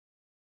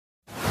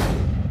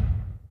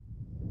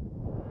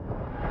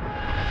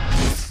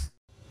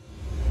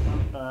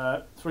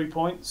3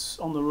 points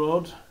on the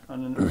road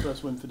and then the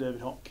first win for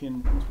David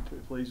Hopkin. Must be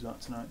pretty pleased with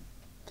that tonight.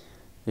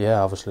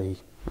 Yeah, obviously,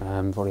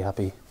 I'm very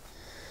happy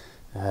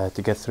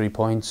to get 3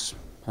 points.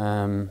 You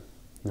know,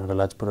 the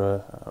lads put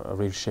a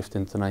real shift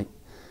in tonight.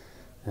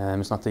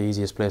 It's not the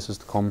easiest places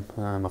to come.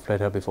 I've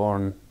played here before,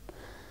 and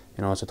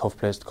you know, it's a tough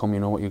place to come. You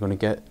know what you're going to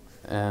get.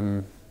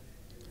 You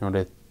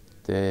know,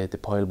 they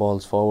pile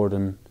balls forward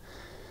and,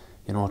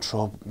 you know,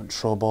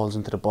 throw balls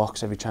into the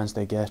box every chance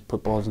they get.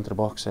 Put balls into the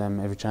box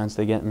every chance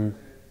they get. And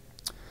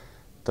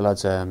the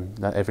lads,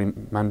 every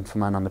man for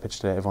man on the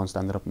pitch today, everyone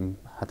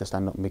had to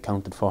stand up and be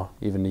counted for.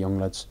 Even the young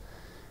lads.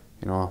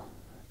 You know,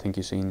 I think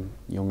you've seen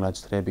young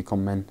lads today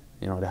become men.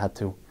 You know, they had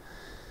to.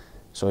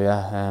 So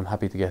yeah, I'm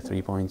happy to get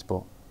 3 points,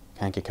 but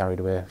can't get carried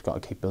away. I've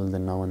got to keep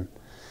building now and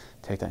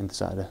take that into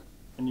Saturday.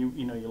 And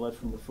you know, you led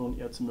from the front.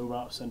 You had to move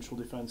out of central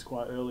defence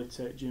quite early,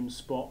 take Jim's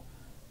spot.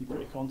 You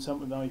pretty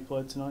content with how you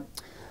played tonight?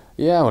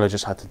 Yeah, well, I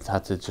just had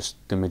to just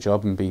do my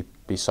job and be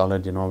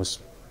solid. You know, I was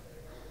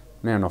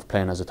near enough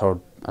playing as a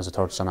third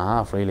centre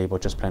half really,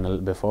 but just playing a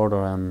little bit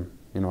further.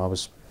 You know, I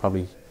was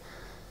probably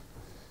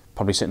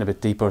sitting a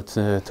bit deeper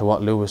to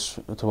what Lewis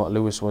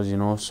was. You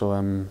know, so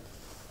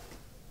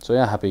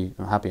yeah, happy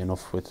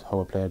enough with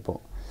how I played, but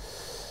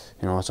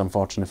you know, it's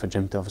unfortunate for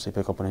Jim to obviously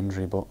pick up an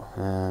injury, but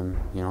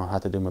you know, I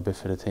had to do my bit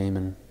for the team,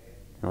 and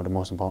you know, the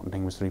most important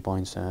thing was 3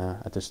 points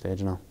at this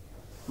stage now.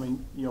 I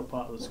mean, you're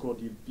part of the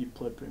squad. You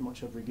played pretty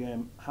much every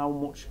game. How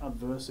much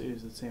adversity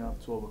does the team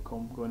have to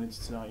overcome going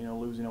into tonight? You know,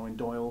 losing Owen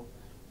Doyle,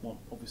 well,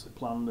 obviously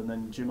planned, and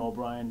then Jim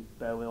O'Brien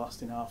barely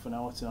lasting half an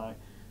hour tonight.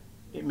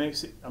 It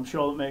makes it. I'm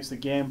sure it makes the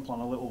game plan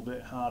a little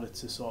bit harder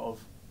to sort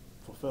of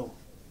fulfil.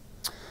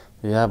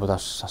 Yeah, but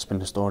that's been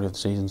the story of the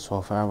season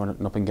so far. We're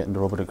not been getting the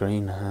rub of the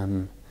green.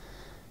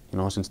 You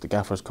know, since the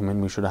gaffers come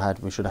in, we should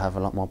have a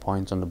lot more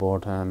points on the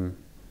board.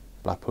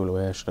 Blackpool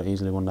away should have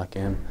easily won that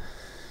game.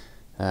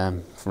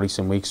 For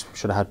recent weeks, we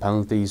should have had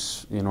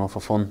penalties, you know, for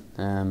fun.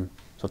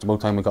 So it's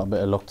about time we got a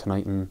bit of luck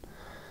tonight, and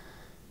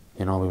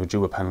you know, we were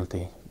due a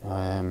penalty. You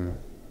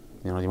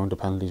know, the amount of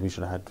penalties we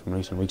should have had from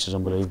recent weeks is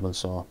unbelievable.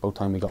 So about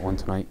time we got one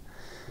tonight.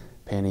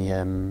 Penny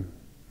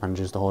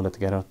manages to hold it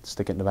together,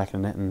 stick it in the back of the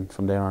net, and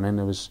from there on in,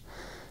 it was,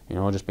 you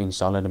know, just being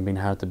solid and being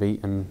hard to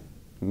beat. And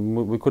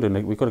we could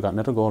have got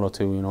another goal or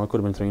two. You know, it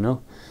could have been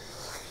 3-0.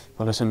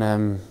 But listen,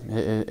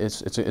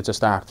 it's a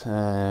start.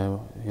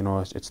 You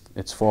know,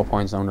 it's 4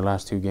 points down the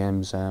last 2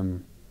 games. The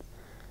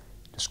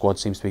squad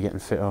seems to be getting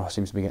fitter,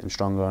 seems to be getting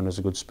stronger, and there's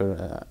a good spirit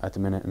at the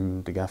minute.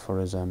 And the gaffer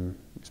is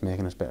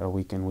making us better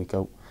week in, week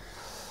out.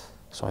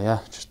 So yeah,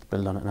 just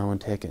build on it now and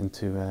take it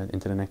into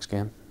the next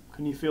game.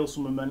 Can you feel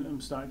some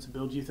momentum starting to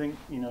build? Do you think,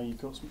 you know, you've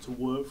got something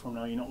to work from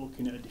now? You're not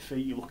looking at a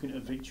defeat, you're looking at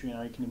a victory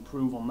now. You can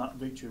improve on that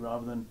victory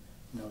rather than,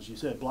 you know, as you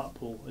said,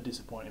 Blackpool, a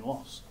disappointing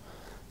loss.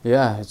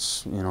 Yeah,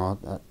 it's, you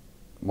know,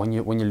 when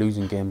you're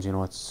losing games, you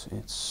know,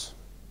 it's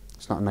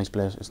not a nice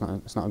place. It's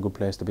not a good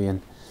place to be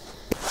in.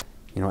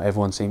 You know,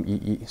 everyone seems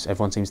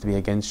to be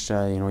against you.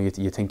 You know, you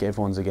think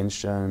everyone's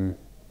against you, and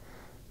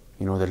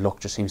you know, the luck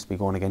just seems to be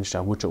going against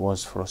you, which it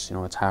was for us. You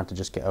know, it's hard to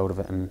just get out of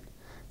it, and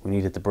we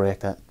needed to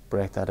break that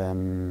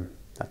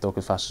duck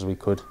as fast as we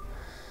could.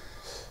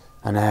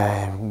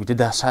 And we did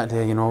that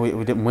Saturday. You know, we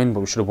didn't win, but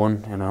we should have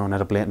won. You know, and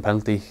had a blatant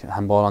penalty,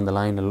 handball on the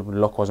line. The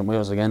luck wasn't with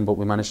us again, but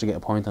we managed to get a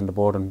point on the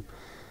board. And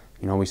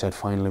you know, we said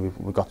finally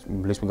at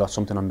least we got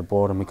something on the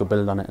board, and we could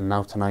build on it. And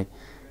now tonight,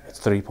 it's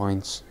 3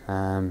 points.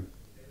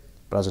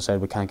 But as I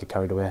said, we can't get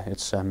carried away.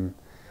 It's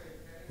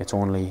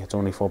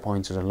only 4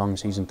 points. There's a long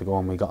season to go,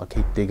 and we got to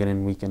keep digging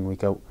in,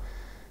 week out.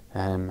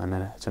 And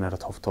then it's another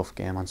tough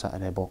game on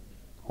Saturday, but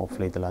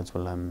hopefully the lads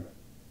will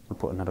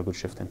put another good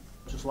shift in.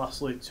 Just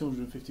lastly,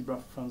 250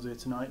 Bradford fans here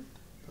tonight.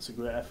 That's a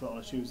great effort on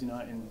a Tuesday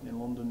night in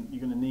London. You're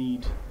going to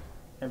need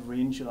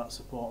every inch of that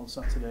support on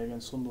Saturday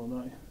against Sunderland,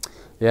 aren't you?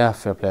 Yeah,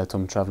 fair play to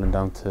them. Travelling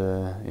down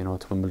to, you know,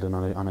 to Wimbledon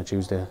on a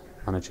Tuesday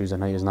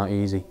night is not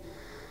easy.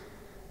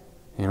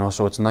 You know,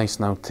 so it's nice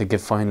now to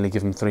finally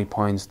give them 3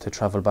 points to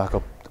travel back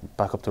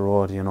up the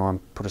road. You know,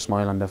 and put a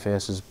smile on their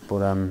faces.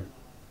 But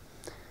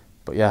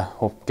yeah,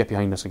 hope get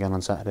behind us again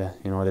on Saturday.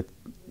 You know,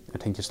 I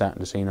think you're starting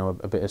to see now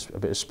a bit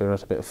of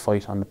spirit, a bit of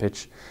fight on the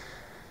pitch.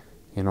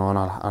 You know, and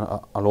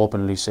I'll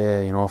openly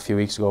say, you know, a few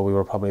weeks ago we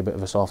were probably a bit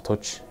of a soft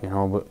touch. You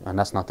know, and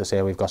that's not to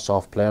say we've got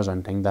soft players or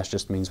anything. That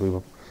just means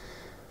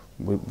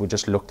we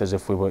just looked as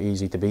if we were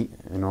easy to beat.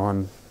 You know,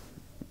 and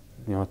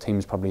you know,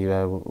 teams probably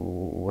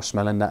were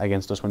smelling that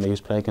against us when they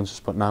used to play against us.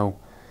 But now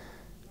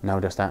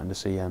they're starting to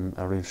see a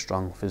real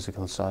strong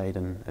physical side,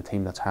 and a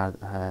team that's hard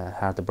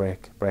to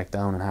break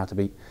down and hard to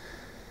beat.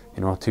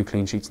 You know, 2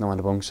 clean sheets now on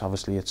the bunks.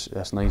 Obviously,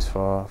 that's nice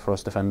for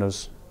us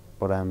defenders.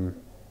 But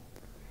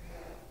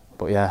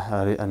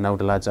yeah, and now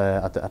the lads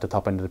at the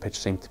top end of the pitch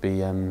seem to be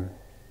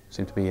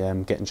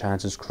getting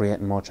chances,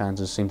 creating more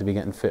chances, seem to be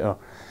getting fitter.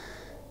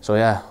 So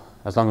yeah,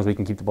 as long as we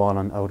can keep the ball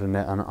out of the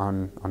net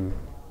on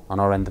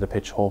our end of the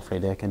pitch, hopefully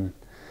they can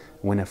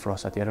win it for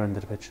us at the other end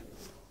of the pitch.